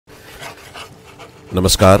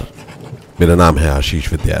नमस्कार, मेरा नाम है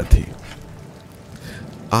आशीष विद्यार्थी।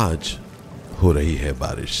 आज हो रही है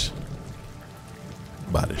बारिश।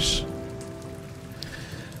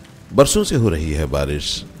 बरसों से हो रही है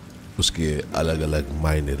बारिश। उसके अलग अलग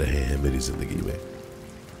मायने रहे हैं मेरी जिंदगी में।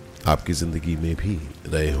 आपकी जिंदगी में भी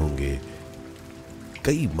रहे होंगे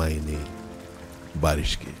कई मायने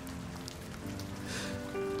बारिश के।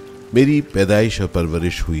 मेरी पैदाइश और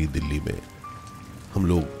परवरिश हुई दिल्ली में। हम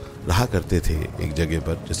लोग रहा करते थे एक जगह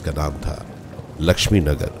पर जिसका नाम था लक्ष्मी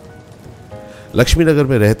नगर। लक्ष्मी नगर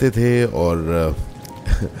में रहते थे और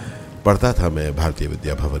पढ़ता था मैं भारतीय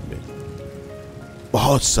विद्या भवन में।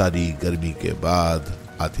 बहुत सारी गर्मी के बाद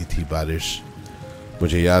आती थी बारिश।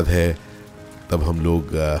 मुझे याद है तब हम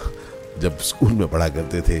लोग जब स्कूल में पढ़ा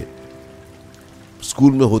करते थे,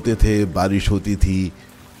 स्कूल में होते थे, बारिश होती थी,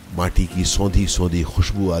 माटी की सौंधी सौंधी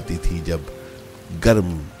खुशबू आती थी जब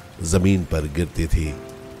गर्म जमीन पर गिरती थी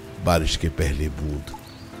बारिश के पहली बूंद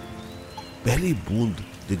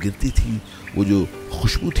जो गिरती थी, वो जो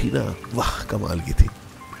खुशबू थी ना, वाह कमाल की थी।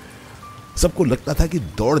 सबको लगता था कि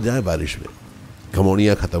दौड़ जाए बारिश में,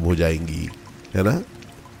 खमौनियाँ खत्म हो जाएंगी, है ना।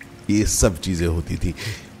 ये सब चीज़ें होती थी।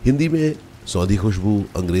 हिंदी में सौंधी खुशबू,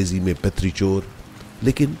 अंग्रेजी में पेत्रीचोर।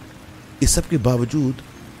 लेकिन इस सब के बावजूद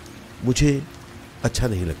मुझे अच्छा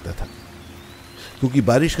नहीं लगता था, क्योंकि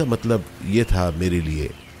बारिश का मतलब ये था मेरे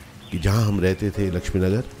लिए कि जहाँ हम रहते थे लक्ष्मी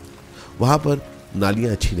नगर, वहाँ पर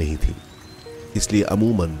नालियाँ अच्छी नहीं थी, इसलिए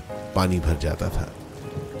अमूमन पानी भर जाता था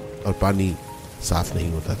और पानी साफ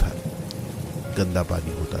नहीं होता था, गंदा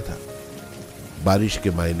पानी होता था। बारिश के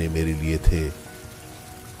मायने मेरे लिए थे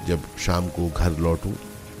जब शाम को घर लौटूं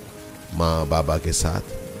माँ बाबा के साथ,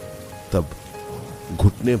 तब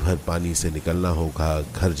घुटने भर पानी से निकलना होगा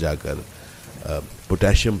घर जाकर।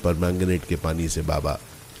 पोटेशियम परमैंगनेट के पानी से बाबा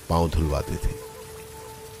पांव धुलवाते थे।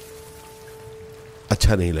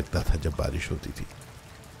 अच्छा नहीं लगता था जब बारिश होती थी।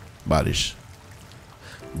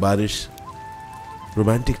 बारिश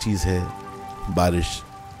रोमांटिक चीज है, बारिश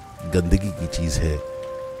गंदगी की चीज है,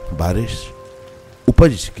 बारिश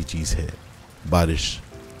उपज की चीज है, बारिश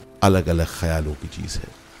अलग अलग ख्यालों की चीज है।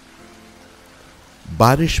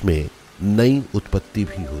 बारिश में नई उत्पत्ति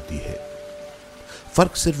भी होती है।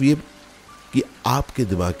 फर्क सिर्फ ये कि आपके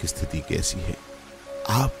दिमाग की स्थिति कैसी है,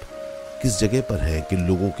 आप किस जगह पर हैं, किन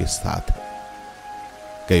लोगों के साथ हैं।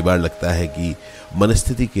 कई बार लगता है कि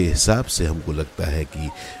मनस्थिति के हिसाब से हमको लगता है कि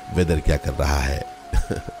वेदर क्या कर रहा है।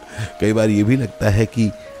 कई बार ये भी लगता है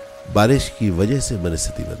कि बारिश की वजह से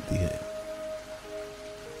मनस्थिति बनती है।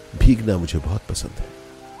 भीगना मुझे बहुत पसंद है,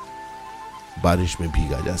 बारिश में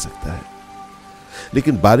भीगा जा सकता है।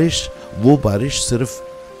 लेकिन वो बारिश सिर्फ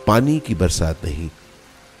पानी की बरसात नहीं,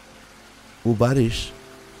 वो बारिश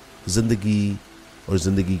जिंदगी और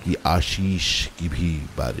जिंदगी की आशीष की भी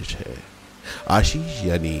बारिश है। आशीष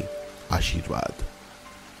यानी आशीर्वाद,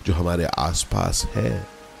 जो हमारे आसपास है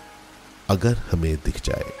अगर हमें दिख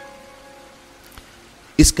जाए।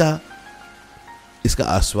 इसका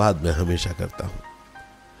आस्वाद मैं हमेशा करता हूं।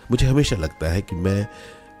 मुझे हमेशा लगता है कि मैं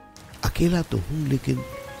अकेला तो हूं, लेकिन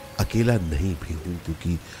अकेला नहीं भी हूं,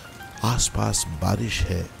 क्योंकि आसपास बारिश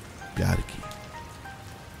है प्यार की।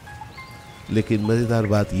 लेकिन मजेदार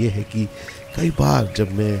बात यह है कि कई बार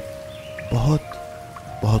जब मैं बहुत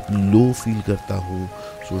लो फील करता हूं,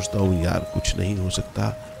 सोचता हूं यार कुछ नहीं हो सकता,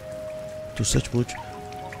 तो सचमुच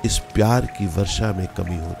इस प्यार की वर्षा में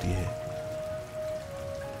कमी होती है।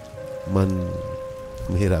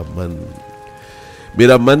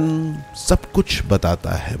 मेरा मन सब कुछ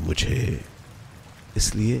बताता है मुझे।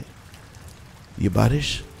 इसलिए ये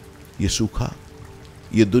बारिश, ये सूखा,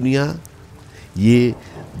 ये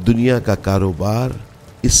दुनिया का कारोबार,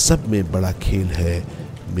 इस सब में बड़ा खेल है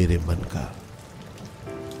मेरे मन का।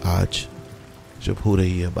 आज जब हो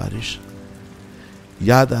रही है बारिश,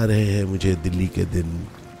 याद आ रहे हैं मुझे दिल्ली के दिन,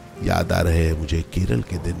 याद आ रहे हैं मुझे केरल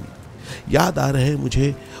के दिन, याद आ रहे हैं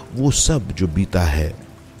मुझे वो सब जो बीता है,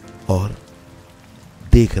 और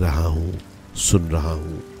देख रहा हूं, सुन रहा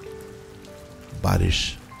हूं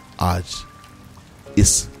बारिश आज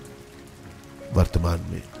इस वर्तमान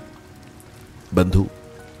में। बंधु,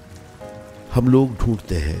 हम लोग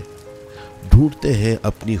ढूंढते हैं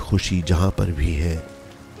अपनी खुशी जहां पर भी है।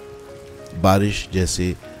 बारिश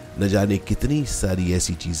जैसे न जाने कितनी सारी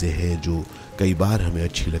ऐसी चीजें हैं जो कई बार हमें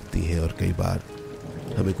अच्छी लगती हैं और कई बार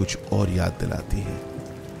हमें कुछ और याद दिलाती हैं।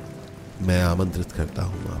 मैं आमंत्रित करता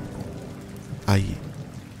हूं आपको, आइए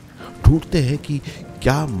ढूंढते हैं कि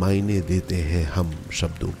क्या मायने देते हैं हम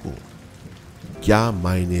शब्दों को, क्या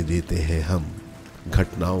मायने देते हैं हम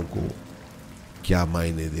घटनाओं को, क्या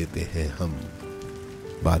मायने देते हैं हम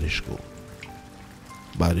बारिश को।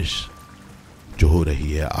 बारिश जो हो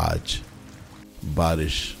रही है आज,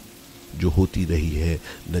 बारिश जो होती रही है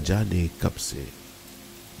न जाने कब से,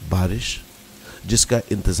 बारिश जिसका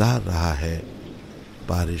इंतजार रहा है,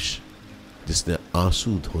 बारिश जिसने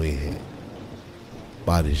आंसू धोए हैं,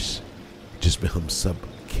 बारिश जिसमें हम सब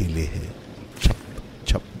खेले हैं छप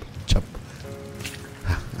छप छप।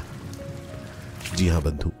 जी हाँ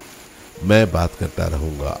बंधु, मैं बात करता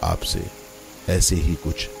रहूंगा आपसे ऐसे ही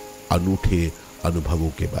कुछ अनूठे अनुभवों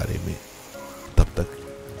के बारे में। तब तक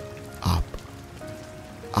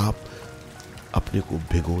आप अपने को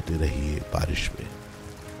भिगोते रहिए बारिश में।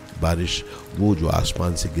 बारिश वो जो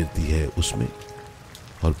आसमान से गिरती है उसमें,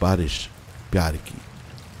 और बारिश प्यार की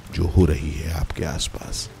जो हो रही है आपके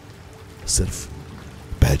आसपास। सिर्फ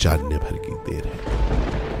पहचानने भर की देर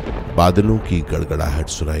है। बादलों की गड़गड़ाहट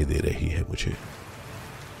सुनाई दे रही है मुझे।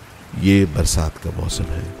 ये बरसात का मौसम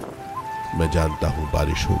है। मैं जानता हूं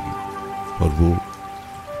बारिश होगी और वो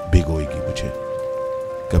भिगोएगी मुझे,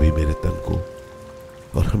 कभी मेरे तन को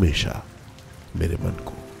और हमेशा मेरे मन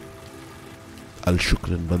को। अल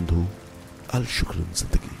शुक्रन बंधु, अल शुक्रन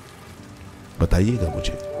जिंदगी। बताइएगा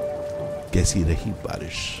मुझे कैसी रही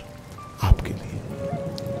बारिश आपके लिए।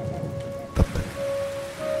 तब तक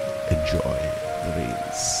एंजॉय द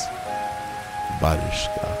रेन्स, बारिश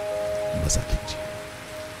का मजा लीजिए।